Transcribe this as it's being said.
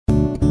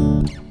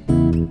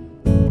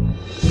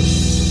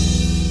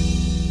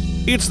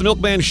It's the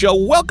Milkman Show.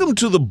 Welcome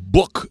to the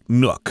Book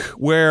Nook,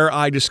 where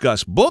I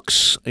discuss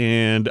books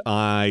and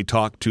I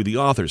talk to the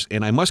authors.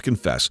 And I must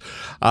confess,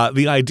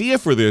 the idea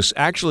for this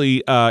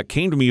actually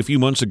came to me a few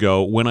months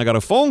ago when I got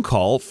a phone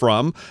call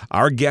from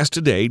our guest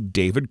today,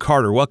 David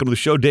Carter. Welcome to the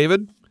show,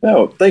 David.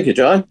 Oh, thank you,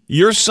 John.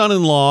 Your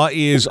son-in-law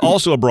is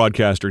also a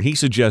broadcaster, and he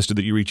suggested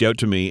that you reach out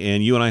to me,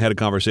 and you and I had a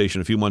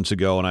conversation a few months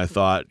ago, and I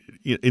thought,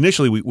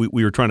 initially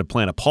we were trying to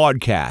plan a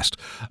podcast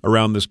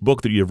around this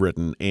book that you've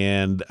written,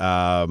 and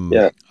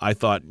I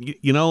thought,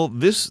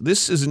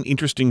 this is an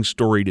interesting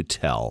story to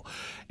tell,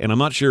 and I'm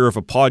not sure if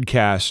a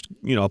podcast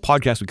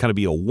would kind of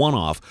be a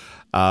one-off,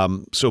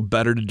 so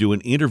better to do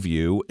an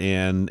interview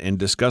and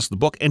discuss the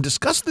book, and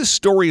discuss this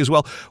story as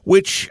well,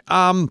 which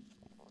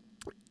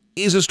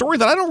is a story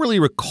that I don't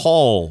really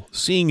recall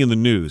seeing in the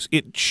news.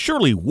 It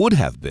surely would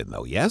have been,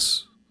 though,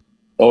 yes?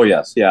 Oh,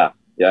 yes, yeah.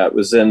 It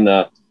was in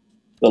the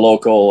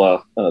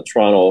local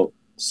Toronto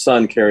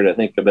Sun, carried, I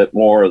think, a bit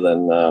more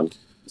than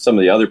some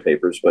of the other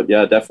papers, but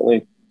yeah,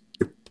 definitely.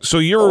 So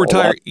you're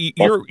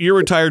a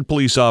retired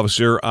police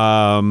officer.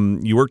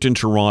 You worked in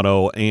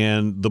Toronto,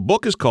 and the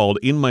book is called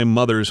 "In My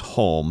Mother's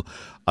Home: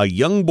 A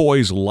Young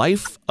Boy's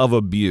Life of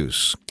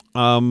Abuse."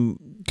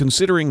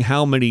 Considering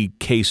how many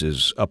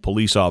cases a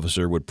police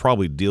officer would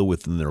probably deal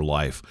with in their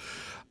life,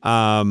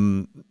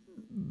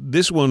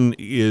 this one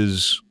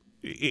it's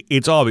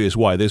obvious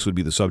why this would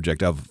be the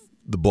subject of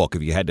the book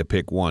if you had to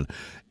pick one.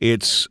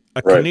 It's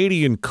a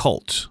Canadian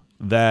cult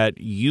that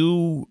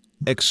you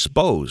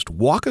exposed.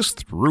 Walk us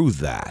through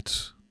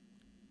that.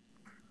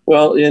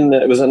 Well,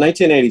 it was in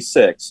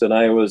 1986, and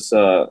I was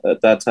at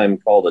that time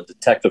called a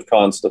detective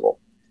constable.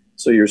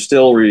 So you're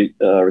still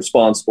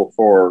responsible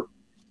for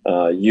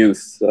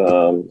youth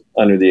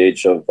under the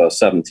age of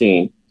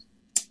 17,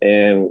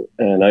 and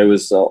I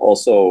was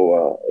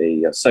also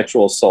a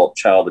sexual assault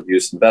child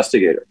abuse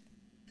investigator.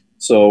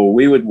 So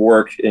we would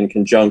work in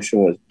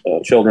conjunction with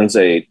Children's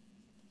Aid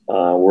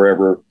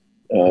wherever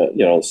a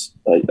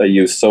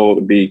youth. So it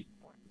would be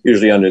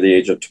usually under the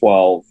age of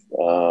 12,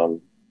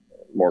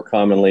 more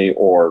commonly,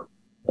 or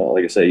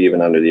like I say,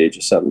 even under the age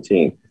of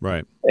 17.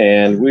 Right.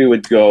 And we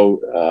would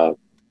go,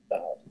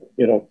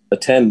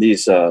 attend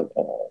these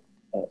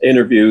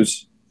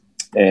interviews,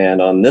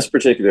 and on this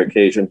particular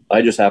occasion,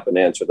 I just happened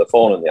to answer the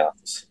phone in the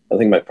office. I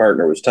think my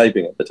partner was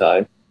typing at the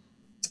time,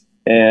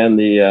 and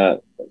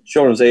the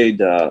Children's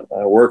Aid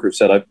worker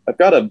said, "I've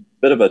got a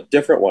bit of a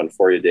different one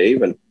for you,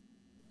 Dave."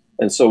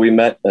 And so we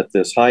met at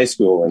this high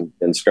school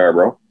in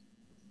Scarborough,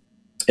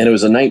 and it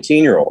was a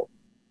 19-year-old.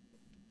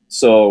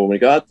 So when we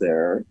got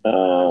there,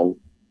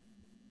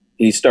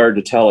 he started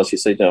to tell us. He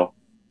said, "No,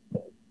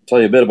 I'll tell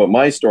you a bit about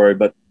my story,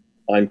 but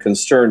I'm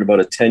concerned about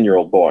a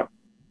 10-year-old boy."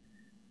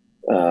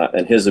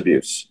 And his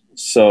abuse.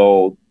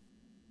 So,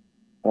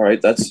 all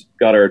right, that's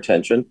got our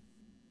attention.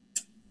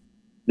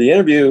 The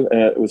interview,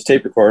 it was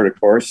tape recorded, of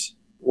course,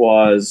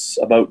 was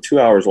about 2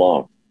 hours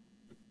long.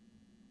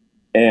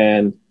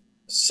 And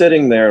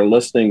sitting there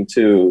listening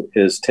to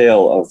his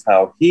tale of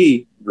how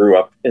he grew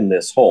up in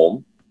this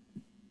home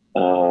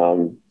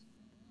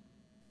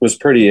was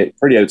pretty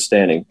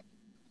outstanding.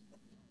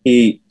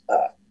 He,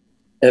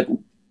 at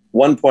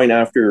one point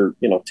after,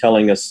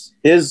 telling us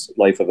his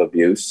life of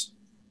abuse,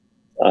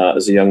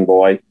 as a young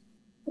boy,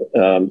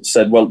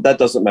 said, "Well, that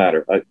doesn't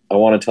matter. I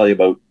want to tell you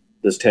about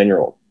this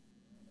 10-year-old.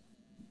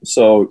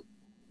 So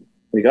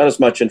we got as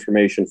much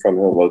information from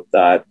him about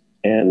that,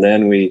 and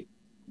then we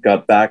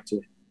got back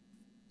to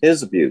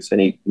his abuse, and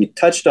he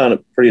touched on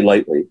it pretty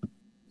lightly.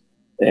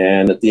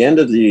 And at the end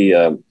of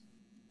the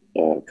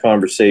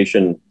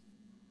conversation,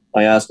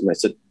 I asked him, I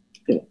said,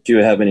 "Do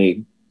you have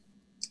any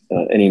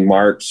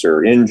marks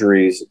or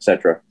injuries,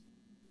 etc.?"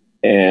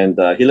 And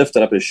he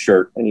lifted up his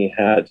shirt, and he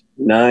had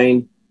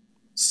 9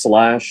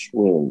 slash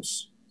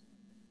wounds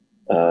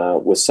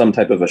with some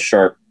type of a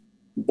sharp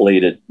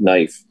bladed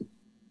knife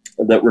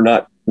that were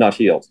not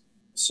healed.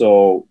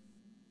 So,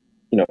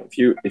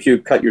 if you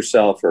cut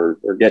yourself or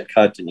get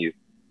cut and you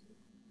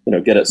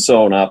get it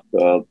sewn up,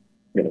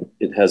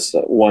 it has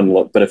one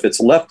look. But if it's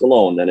left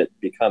alone, then it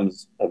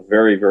becomes a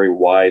very, very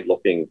wide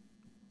looking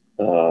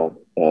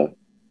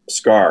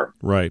scar.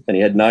 Right. And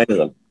he had 9 of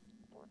them.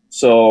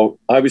 So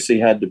obviously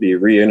had to be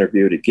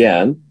re-interviewed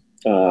again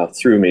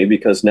through me,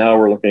 because now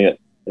we're looking at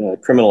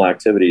criminal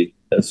activity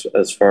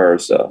as far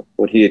as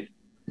what he had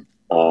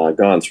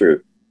gone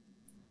through.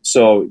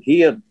 So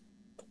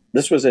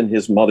this was in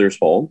his mother's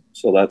home.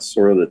 So that's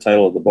sort of the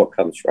title of the book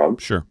comes from.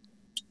 Sure.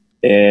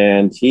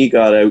 And he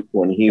got out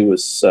when he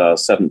was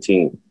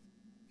 17.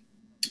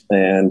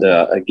 And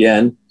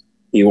again,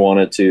 he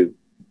wanted to,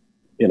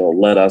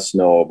 let us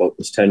know about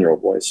this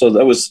 10-year-old boy. So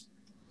that was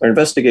our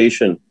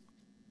investigation.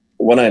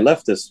 When I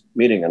left this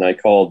meeting, and I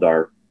called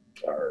our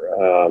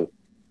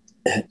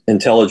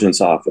intelligence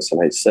office,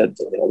 and I said,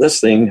 this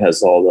thing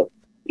has all the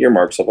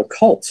earmarks of a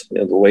cult,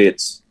 the way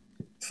it's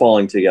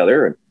falling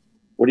together. And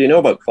what do you know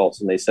about cults?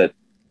 And they said,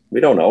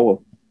 "We don't know.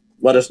 Well,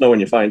 let us know when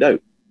you find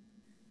out."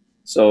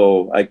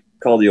 So I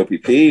called the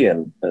OPP,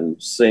 and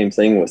same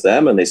thing with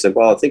them. And they said,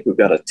 "Well, I think we've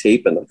got a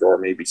tape in the drawer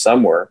maybe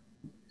somewhere."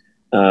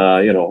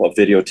 a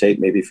videotape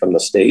maybe from the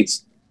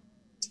States.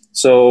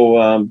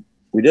 So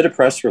we did a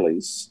press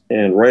release,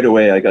 and right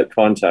away I got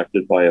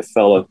contacted by a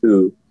fellow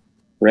who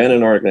ran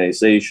an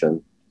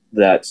organization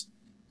that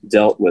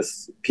dealt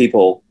with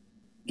people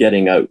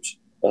getting out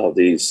of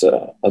these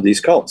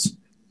cults,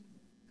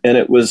 and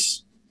it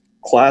was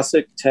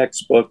classic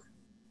textbook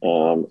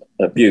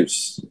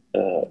abuse.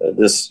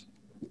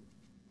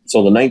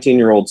 So the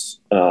 19-year-old's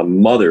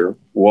mother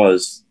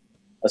was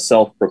a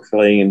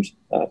self-proclaimed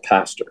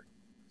pastor,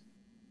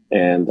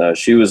 and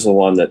she was the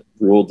one that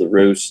ruled the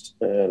roost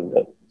and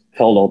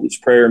held all these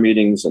prayer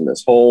meetings in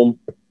this home.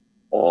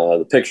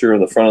 The picture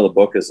in the front of the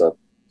book is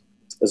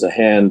a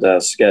hand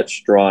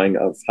sketch drawing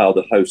of how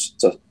the house,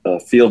 it's a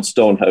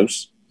fieldstone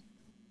house.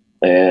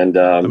 And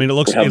it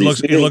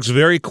looks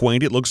very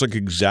quaint. It looks like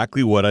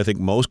exactly what I think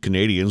most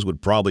Canadians would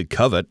probably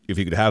covet if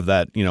you could have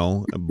that,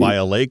 by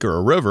a lake or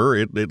a river.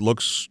 It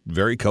looks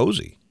very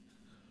cozy.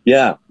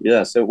 Yeah,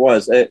 yes, it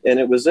was, and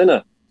it was in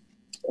a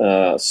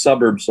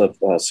suburbs of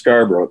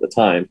Scarborough at the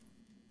time.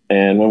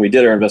 And when we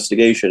did our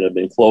investigation, it had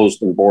been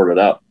closed and boarded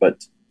up.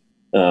 But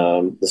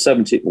the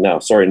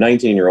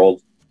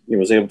 19-year-old, he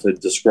was able to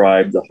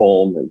describe the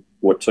home and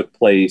what took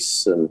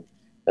place, and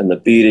the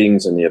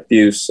beatings and the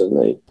abuse and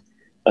the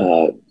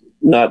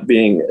not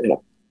being,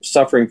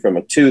 suffering from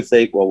a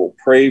toothache. Well, we'll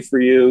pray for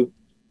you.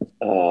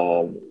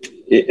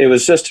 It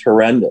was just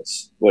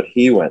horrendous what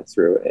he went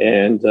through.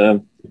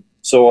 And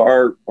so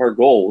our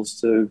goal was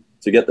to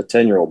get the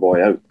 10-year-old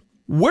boy out.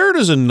 Where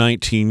does a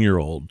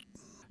 19-year-old,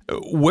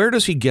 where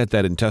does he get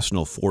that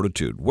intestinal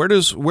fortitude? Where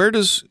does,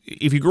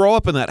 if you grow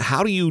up in that,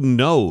 how do you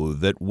know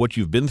that what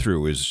you've been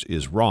through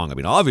is wrong? I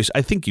mean, obviously,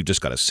 I think you've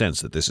just got a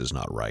sense that this is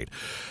not right.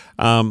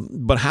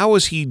 But how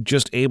is he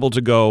just able to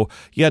go,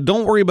 yeah,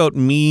 don't worry about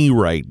me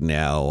right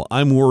now.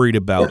 I'm worried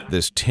about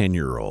this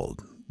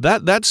 10-year-old.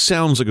 That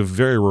sounds like a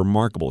very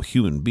remarkable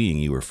human being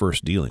you were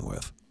first dealing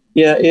with.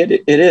 Yeah,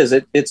 it is.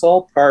 It's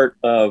all part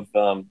of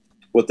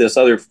what this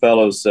other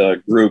fellow's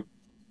group,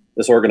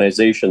 this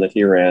organization that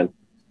he ran,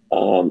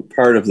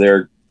 part of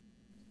their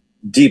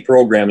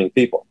deprogramming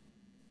people.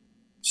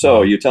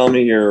 So you tell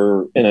me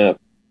you're in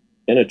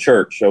a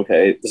church.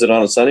 Okay, is it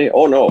on a Sunday?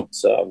 Oh no,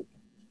 it's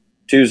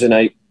Tuesday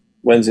night,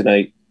 Wednesday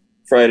night,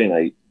 Friday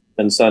night,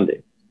 and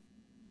Sunday.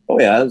 Oh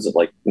yeah, is it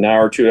like an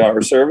hour,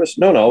 2-hour service?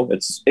 No,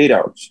 it's 8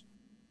 hours.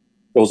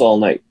 Goes all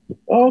night.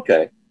 Oh,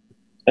 okay.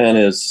 And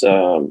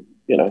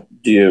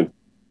do you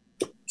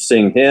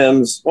sing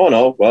hymns? Oh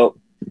no, well,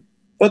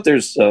 but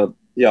there's the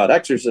odd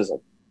exorcism.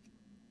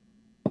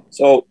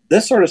 So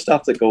this sort of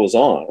stuff that goes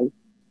on,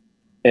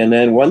 and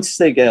then once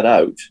they get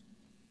out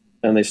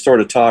and they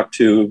sort of talk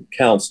to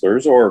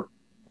counselors or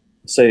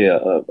say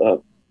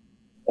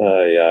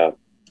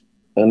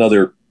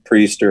another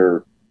priest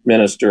or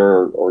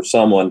minister or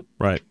someone,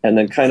 right, and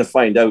then kind of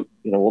find out,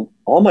 well,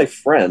 all my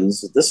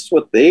friends, this is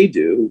what they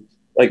do.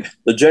 Like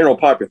the general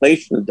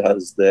population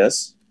does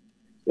this.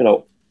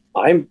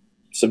 I'm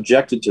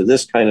subjected to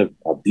this kind of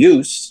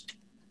abuse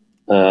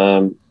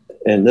and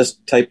this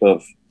type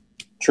of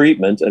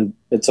treatment, and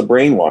it's a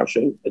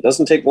brainwashing. It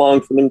doesn't take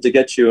long for them to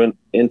get you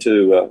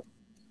into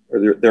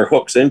or their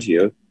hooks into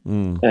you,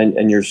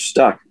 and you're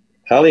stuck.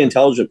 Highly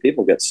intelligent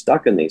people get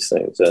stuck in these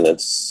things, and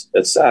it's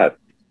sad.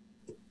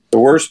 The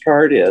worst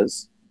part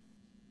is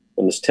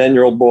when this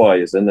 10-year-old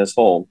boy is in this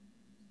home,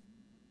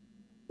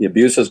 the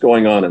abuse is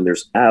going on, and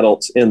there's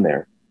adults in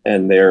there,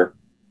 and they're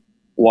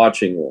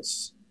watching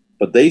this.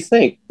 But they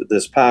think that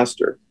this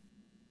pastor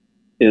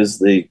is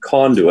the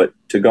conduit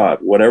to God.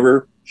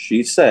 Whatever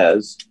she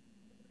says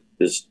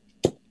is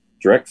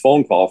direct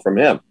phone call from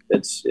him.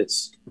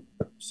 It's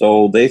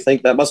so they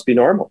think that must be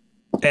normal.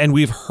 And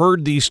we've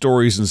heard these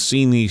stories and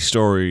seen these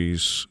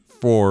stories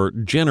for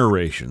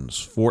generations,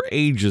 for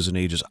ages and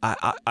ages.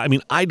 I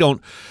mean, I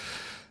don't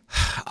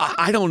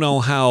know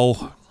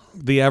how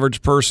the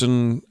average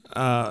person.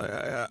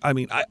 I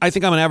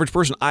think I'm an average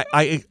person.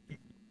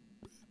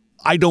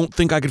 I don't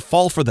think I could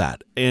fall for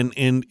that, and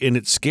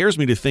it scares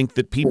me to think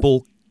that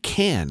people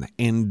can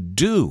and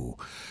do.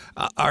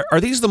 Are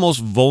these the most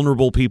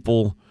vulnerable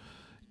people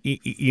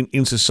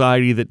in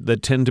society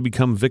that tend to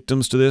become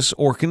victims to this,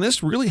 or can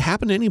this really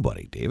happen to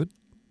anybody, David?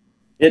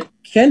 It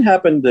can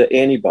happen to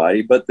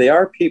anybody, but they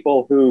are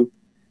people who,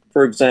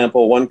 for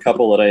example, one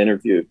couple that I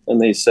interviewed, and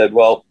they said,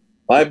 well,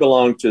 I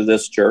belong to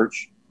this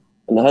church,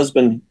 and the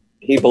husband,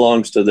 he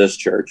belongs to this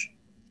church,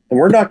 and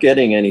we're not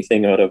getting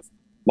anything out of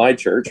my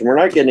church, and we're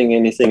not getting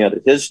anything out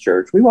of his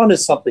church. We wanted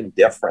something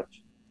different.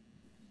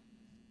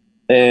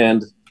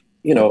 And,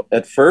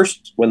 at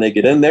first when they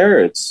get in there,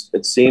 it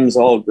seems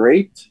all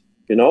great,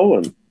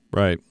 and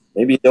right.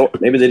 Maybe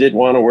they didn't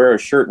want to wear a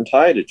shirt and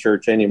tie to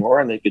church anymore,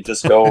 and they could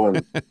just go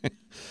and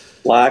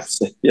relax,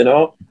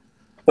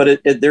 but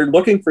they're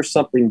looking for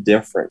something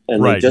different.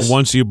 And right.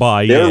 Once you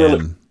buy in.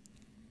 Really,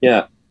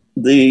 yeah.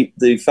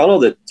 The fellow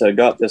that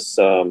got this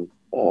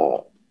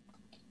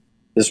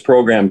this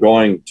program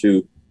going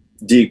to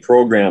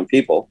deprogram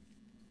people,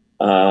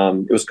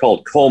 it was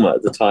called COMA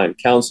at the time,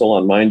 Council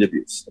on Mind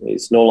Abuse. And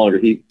he's no longer,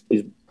 he's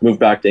moved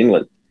back to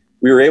England.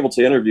 we were able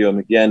to interview him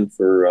again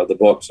for the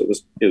book. So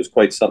it was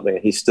quite something.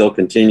 He still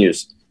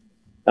continues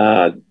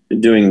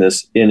doing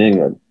this in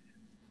England.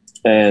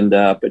 And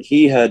but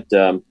he had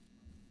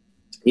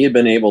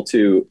been able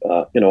to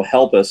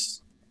help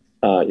us,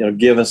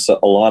 give us a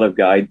lot of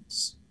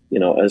guidance,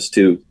 as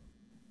to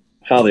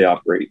how they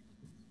operate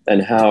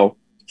and how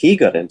he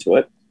got into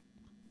it.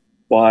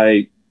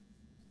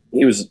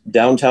 He was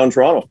downtown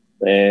Toronto,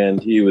 and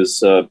he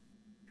was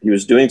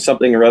doing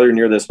something or other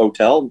near this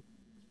hotel,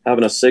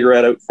 having a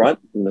cigarette out front,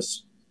 and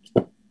this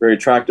very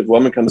attractive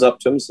woman comes up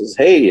to him and says,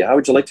 "Hey, how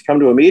would you like to come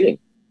to a meeting?"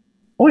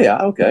 "Oh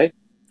yeah, okay."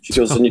 She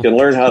goes, "And you can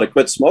learn how to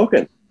quit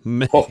smoking."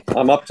 "Oh,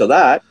 I'm up to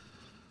that.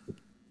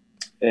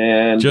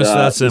 And just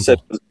that simple.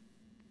 Said,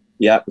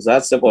 yeah, it was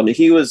that simple. And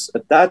he was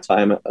at that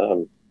time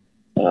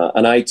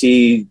an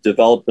IT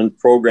development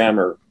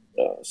programmer,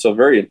 so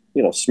very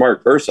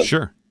smart person.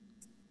 Sure.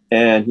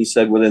 And he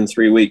said within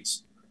 3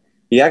 weeks,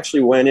 he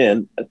actually went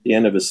in at the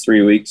end of his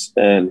 3 weeks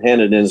and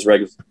handed in his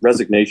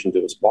resignation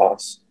to his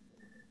boss.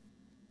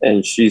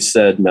 And she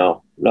said,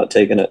 "No, I'm not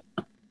taking it."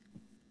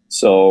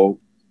 So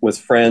with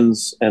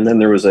friends, and then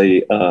there was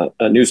a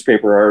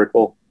newspaper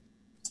article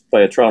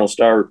by a Toronto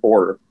Star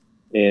reporter,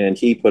 and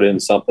he put in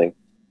something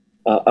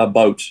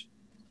about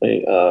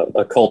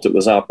a cult that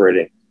was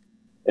operating.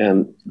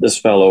 And this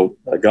fellow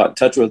got in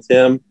touch with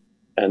him,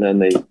 and then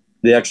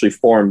they actually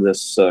formed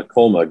this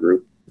coma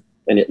group,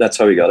 and that's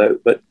how he got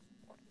out. But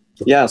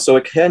yeah, so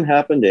it can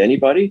happen to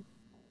anybody.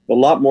 A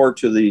lot more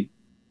to the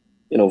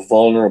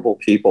vulnerable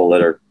people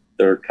that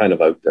are kind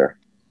of out there,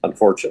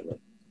 unfortunately.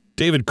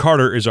 David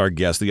Carter is our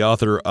guest, the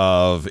author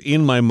of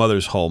In My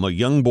Mother's Home, A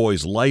Young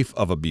Boy's Life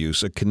of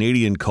Abuse, a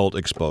Canadian Cult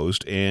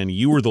Exposed, and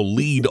you were the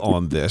lead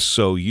on this,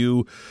 so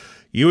you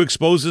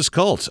exposed this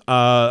cult.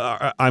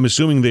 I'm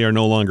assuming they are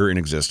no longer in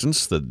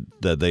existence,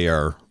 that they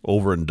are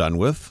over and done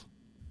with?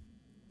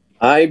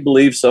 I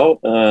believe so.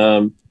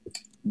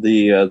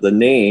 The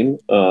name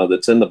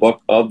that's in the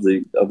book of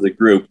the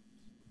group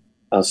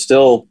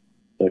still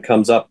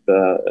comes up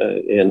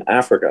in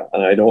Africa,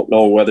 and I don't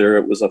know whether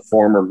it was a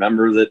former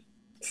member that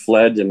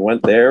fled and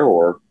went there,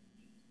 or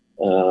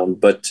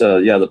but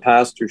the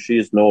pastor, she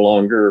is no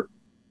longer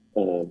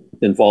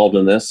involved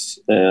in this,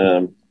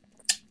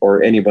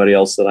 or anybody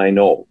else that I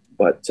know.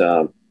 But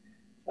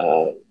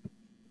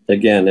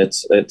again,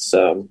 it's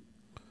and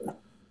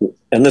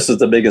this is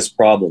the biggest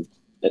problem,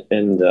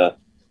 and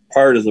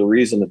part of the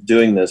reason of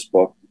doing this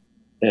book,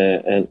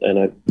 and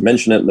I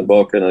mention it in the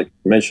book, and I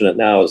mention it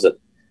now, is that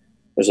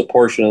there's a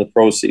portion of the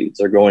proceeds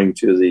are going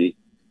to the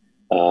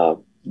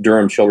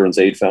Durham Children's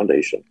Aid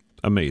Foundation.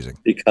 Amazing.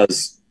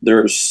 Because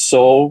there's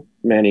so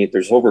many,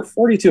 there's over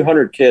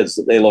 4,200 kids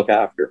that they look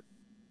after.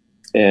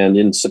 And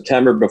in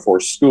September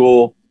before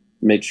school,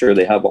 make sure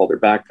they have all their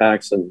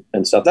backpacks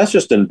and stuff. That's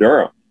just in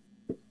Durham.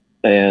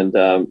 And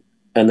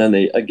then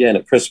they, again,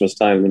 at Christmas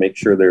time, they make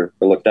sure they're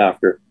looked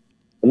after.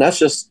 And that's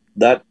just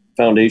that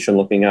foundation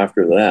looking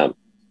after them.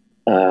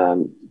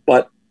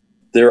 But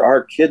there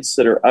are kids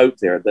that are out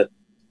there that,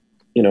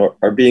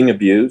 are being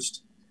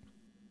abused.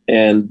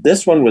 And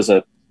this one was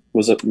a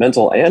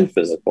mental and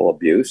physical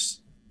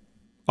abuse.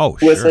 Oh,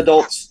 with sure.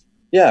 adults.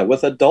 Yeah,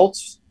 with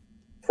adults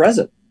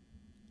present.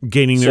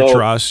 Gaining their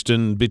trust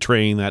and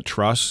betraying that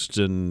trust.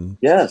 And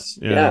yes,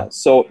 yeah.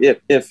 So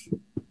if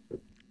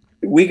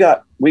we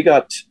got,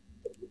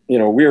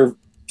 we're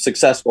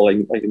successful.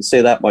 I can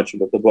say that much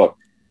about the book.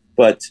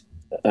 But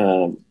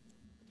to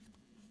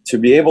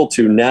be able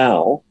to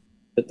now,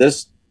 at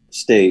this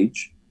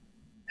stage,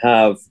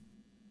 have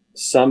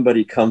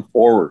somebody come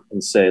forward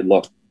and say,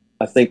 "Look,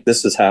 I think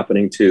this is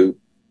happening to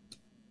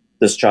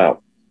this child,"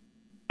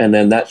 and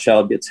then that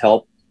child gets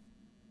help,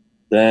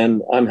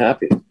 then I'm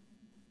happy.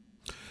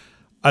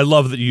 I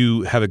love that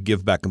you have a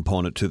give back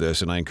component to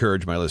this, and I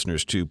encourage my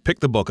listeners to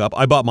pick the book up.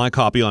 I bought my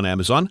copy on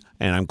Amazon,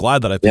 and I'm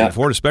glad that I paid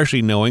for it,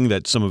 especially knowing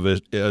that some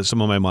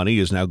of my money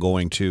is now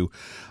going to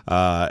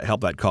help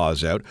that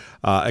cause out.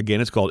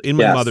 Again, it's called In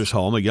My Mother's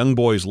Home, A Young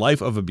Boy's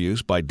Life of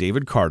Abuse by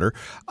David Carter.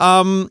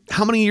 How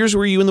many years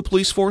were you in the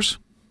police force?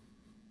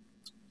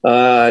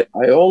 I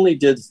only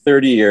did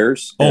 30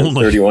 years and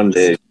 31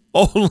 days.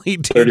 Only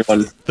did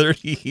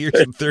 30 years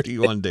and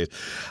 31 days.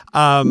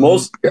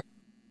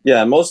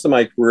 Most of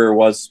my career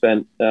was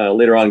spent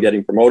later on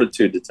getting promoted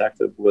to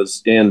detective,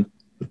 was in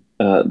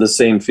the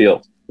same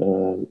field,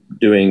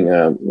 doing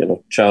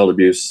child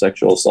abuse,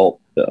 sexual assault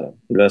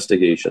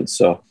investigations.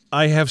 So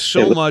I have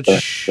so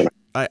much.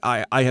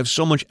 I have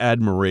so much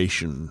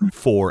admiration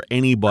for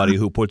anybody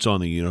who puts on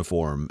the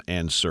uniform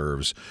and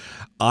serves.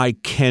 I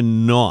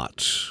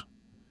cannot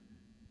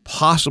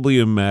possibly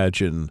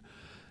imagine.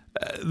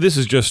 This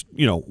is just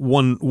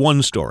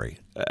one story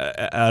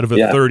out of a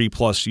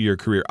 30-plus year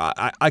career.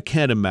 I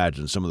can't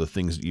imagine some of the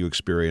things that you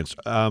experienced.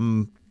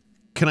 Can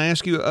I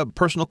ask you a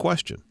personal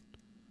question?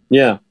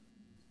 Yeah.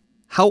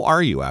 How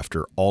are you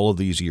after all of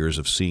these years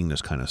of seeing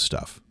this kind of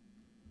stuff?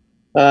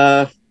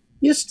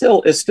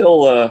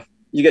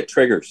 You get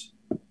triggers.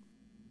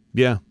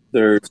 Yeah.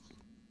 There's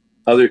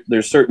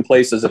certain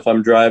places, if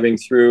I'm driving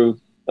through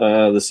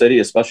the city,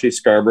 especially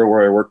Scarborough,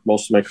 where I worked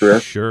most of my career.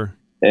 Sure.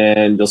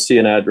 and you'll see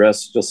an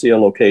address, you'll see a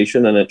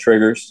location, and it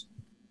triggers.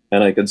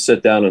 And I could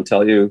sit down and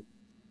tell you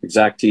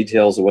exact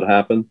details of what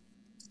happened.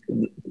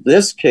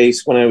 This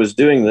case, when I was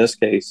doing this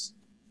case,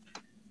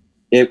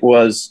 it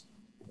was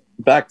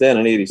back then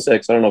in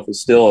 '86. I don't know if it's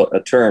still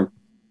a term.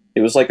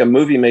 It was like a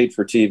movie made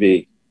for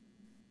TV.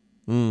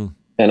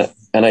 And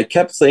I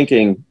kept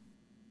thinking,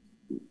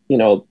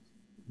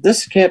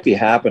 this can't be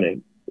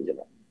happening.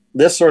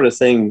 This sort of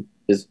thing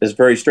is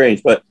very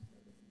strange. But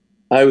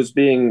I was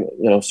being,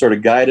 sort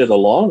of guided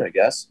along, I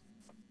guess.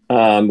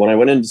 When I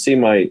went in to see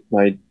my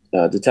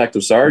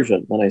detective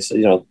sergeant, and I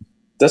said,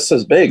 this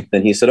is big.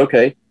 And he said,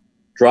 okay,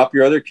 drop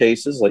your other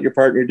cases, let your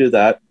partner do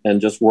that,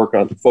 and just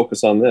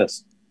focus on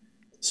this.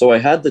 So I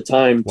had the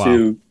time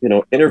to,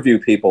 interview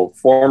people,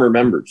 former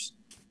members,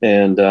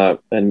 and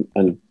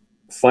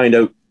find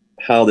out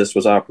how this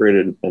was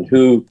operated and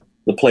who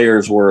the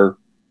players were,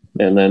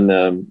 and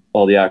then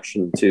all the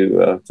action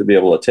to be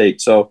able to take.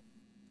 So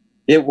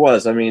it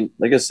was,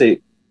 like I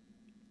say,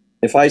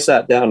 if I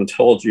sat down and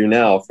told you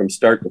now from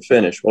start to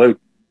finish, without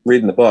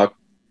reading the book,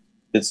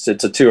 it's a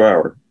 2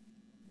 hour.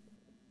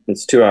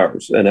 It's 2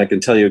 hours, and I can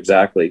tell you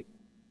exactly,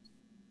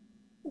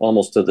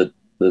 almost to the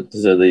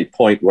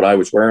point what I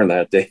was wearing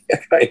that day,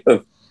 kind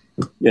of,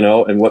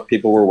 and what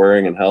people were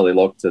wearing and how they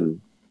looked and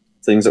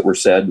things that were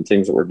said and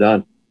things that were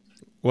done.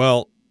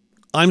 Well,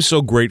 I'm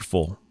so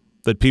grateful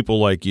that people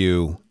like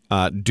you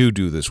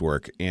do this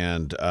work,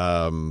 and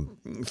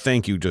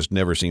thank you just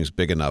never seems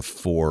big enough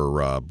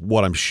for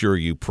what I'm sure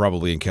you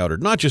probably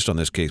encountered, not just on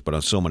this case, but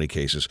on so many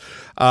cases.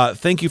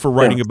 Thank you for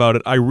writing about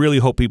it. I really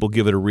hope people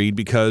give it a read,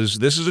 because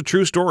this is a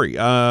true story.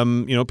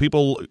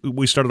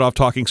 We started off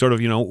talking sort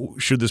of,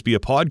 should this be a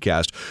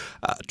podcast?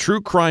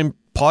 True crime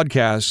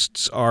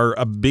podcasts are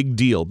a big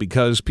deal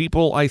because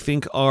people, I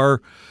think,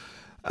 are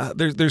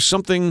there's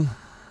something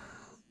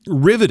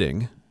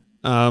riveting,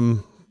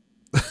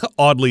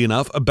 oddly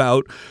enough,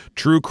 about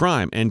true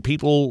crime, and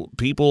people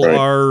right.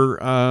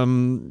 are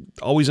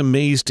always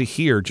amazed to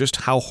hear just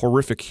how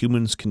horrific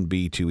humans can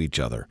be to each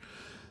other.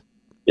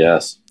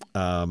 Yes.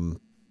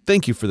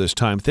 Thank you for this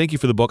time. Thank you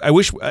for the book.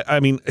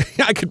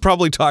 I could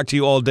probably talk to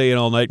you all day and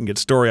all night and get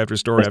story after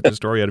story after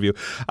story out of you.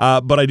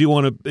 But I do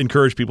want to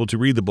encourage people to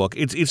read the book.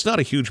 It's not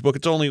a huge book.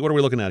 It's only, what are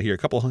we looking at here?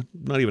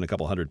 Not even a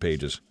couple hundred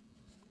pages.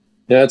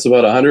 Yeah, it's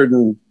about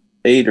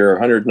 108 or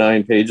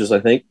 109 pages, I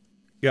think.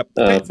 Yep.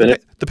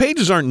 The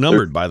pages aren't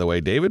numbered, by the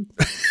way, David.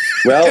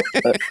 Well,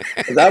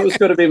 that was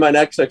going to be my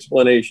next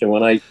explanation.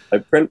 When I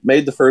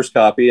made the first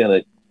copy,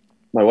 and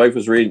my wife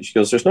was reading, she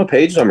goes, "There's no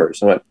page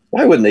numbers." I went,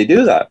 "Why wouldn't they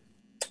do that?"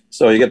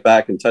 So you get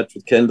back in touch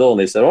with Kindle, and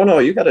they said, "Oh no,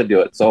 you got to do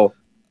it." So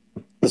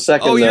the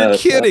second. Oh, you're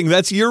kidding!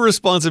 That's your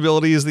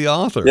responsibility as the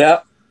author.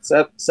 Yeah.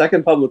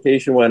 Second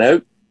publication went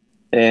out,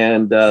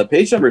 and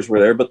page numbers were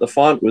there, but the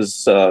font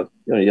was,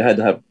 you had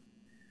to have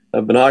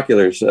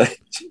binoculars to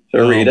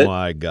read it. Oh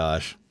my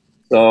gosh.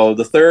 So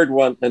the third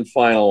one and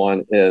final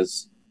one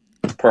is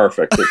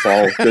perfect. It's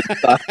all good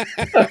stuff.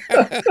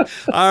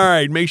 All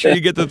right. Make sure you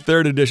get the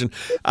third edition.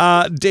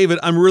 David,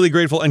 I'm really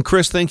grateful. And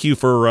Chris, thank you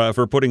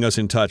for putting us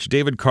in touch.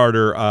 David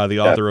Carter, the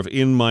author of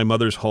In My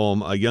Mother's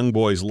Home, A Young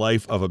Boy's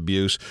Life of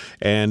Abuse.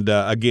 And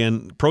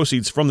again,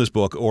 proceeds from this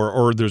book,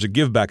 or there's a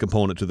give back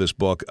component to this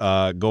book,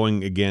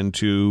 going again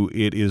to,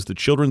 it is the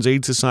Children's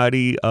Aid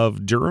Society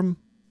of Durham?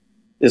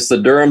 It's the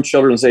Durham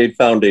Children's Aid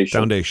Foundation.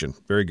 Foundation.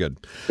 Very good.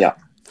 Yeah.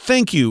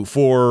 Thank you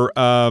for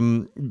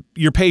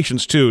your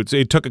patience, too.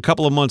 It took a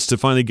couple of months to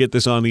finally get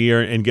this on the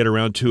air and get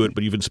around to it,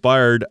 but you've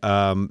inspired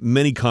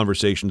many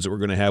conversations that we're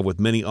going to have with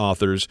many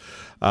authors.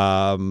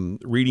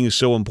 Reading is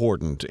so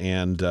important,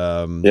 and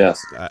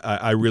yes,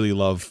 I really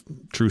love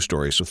true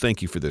stories, so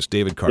thank you for this.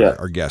 David Carter,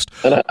 our guest.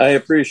 And I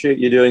appreciate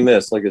you doing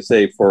this, like I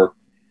say, for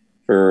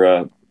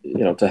to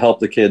help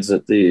the kids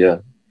at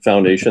the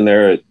foundation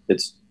there.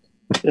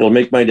 It'll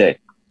make my day.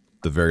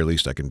 The very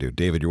least I can do.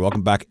 David, you're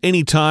welcome back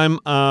anytime.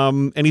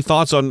 Any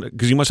thoughts on,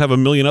 because you must have a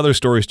million other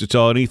stories to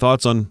tell, any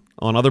thoughts on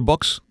other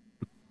books?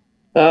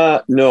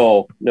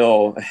 No.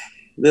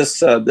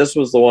 This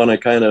was the one I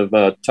kind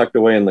of tucked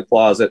away in the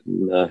closet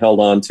and held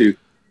on to.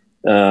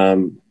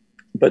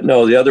 But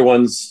no, the other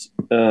one's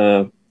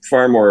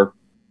far more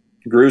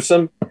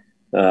gruesome,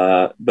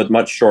 but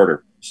much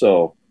shorter.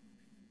 So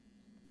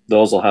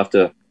those will have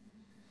to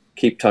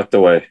keep tucked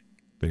away.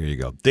 There you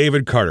go.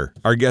 David Carter,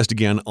 our guest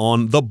again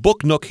on the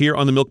Book Nook here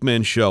on the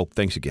Milkman Show.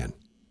 Thanks again.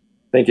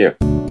 Thank you.